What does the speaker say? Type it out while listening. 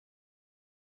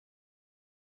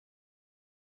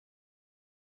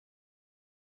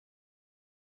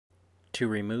To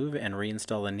remove and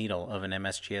reinstall a needle of an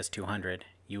MSGS-200,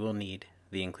 you will need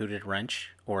the included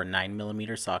wrench or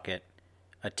 9mm socket,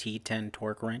 a T10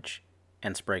 torque wrench,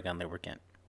 and spray gun lubricant.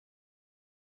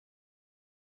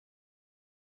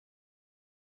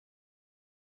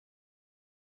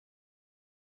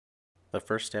 The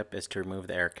first step is to remove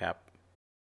the air cap.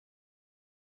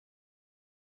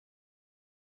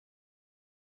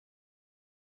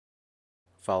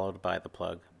 Followed by the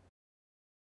plug.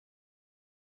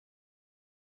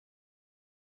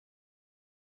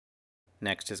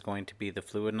 Next is going to be the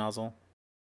fluid nozzle.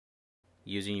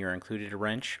 Using your included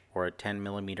wrench or a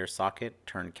 10mm socket,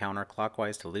 turn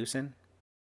counterclockwise to loosen.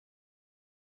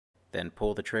 Then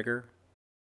pull the trigger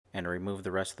and remove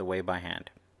the rest of the way by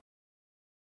hand.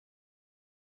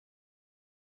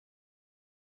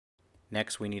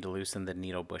 Next, we need to loosen the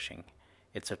needle bushing.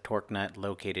 It's a torque nut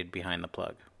located behind the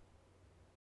plug.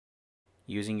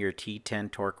 Using your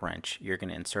T10 torque wrench, you're going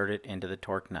to insert it into the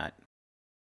torque nut.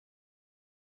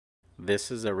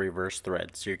 This is a reverse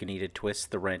thread, so you're going to need to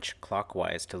twist the wrench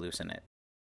clockwise to loosen it.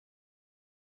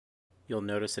 You'll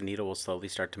notice the needle will slowly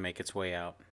start to make its way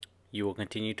out. You will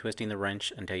continue twisting the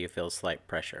wrench until you feel slight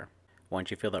pressure.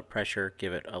 Once you feel that pressure,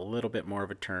 give it a little bit more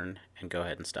of a turn and go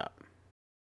ahead and stop.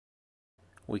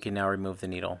 We can now remove the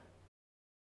needle.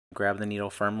 Grab the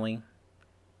needle firmly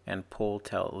and pull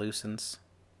till it loosens,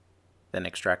 then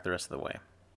extract the rest of the way.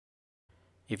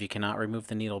 If you cannot remove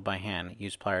the needle by hand,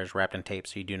 use pliers wrapped in tape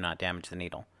so you do not damage the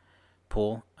needle.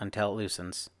 Pull until it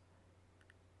loosens,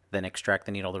 then extract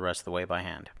the needle the rest of the way by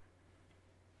hand.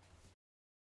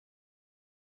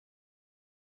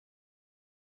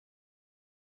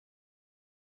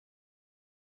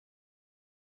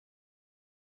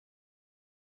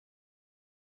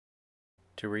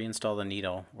 To reinstall the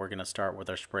needle, we're going to start with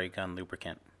our spray gun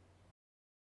lubricant.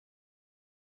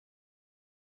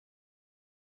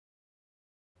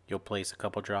 You'll place a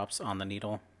couple drops on the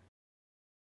needle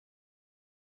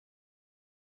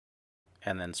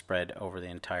and then spread over the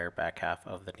entire back half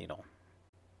of the needle.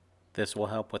 This will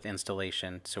help with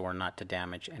installation so we're not to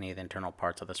damage any of the internal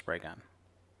parts of the spray gun.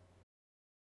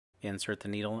 Insert the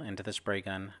needle into the spray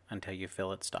gun until you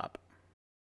feel it stop.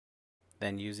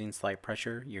 Then using slight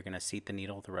pressure, you're going to seat the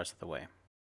needle the rest of the way.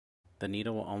 The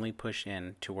needle will only push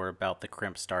in to where about the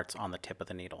crimp starts on the tip of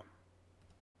the needle.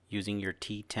 Using your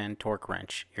T10 torque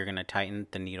wrench, you're going to tighten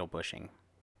the needle bushing.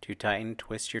 To tighten,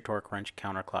 twist your torque wrench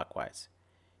counterclockwise.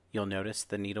 You'll notice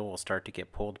the needle will start to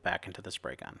get pulled back into the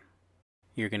spray gun.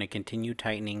 You're going to continue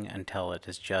tightening until it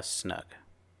is just snug.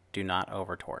 Do not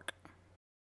over torque.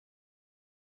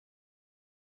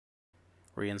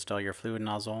 Reinstall your fluid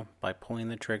nozzle by pulling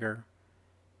the trigger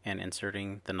and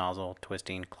inserting the nozzle,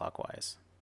 twisting clockwise.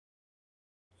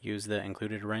 Use the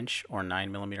included wrench or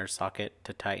 9mm socket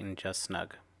to tighten just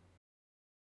snug.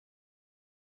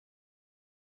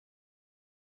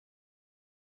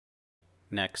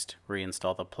 Next,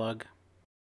 reinstall the plug.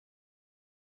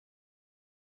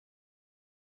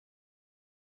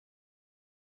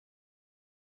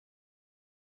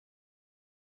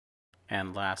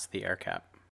 And last, the air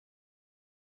cap.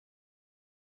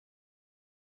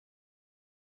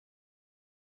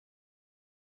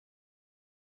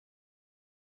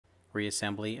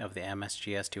 Reassembly of the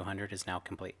MSGS-200 is now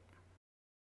complete.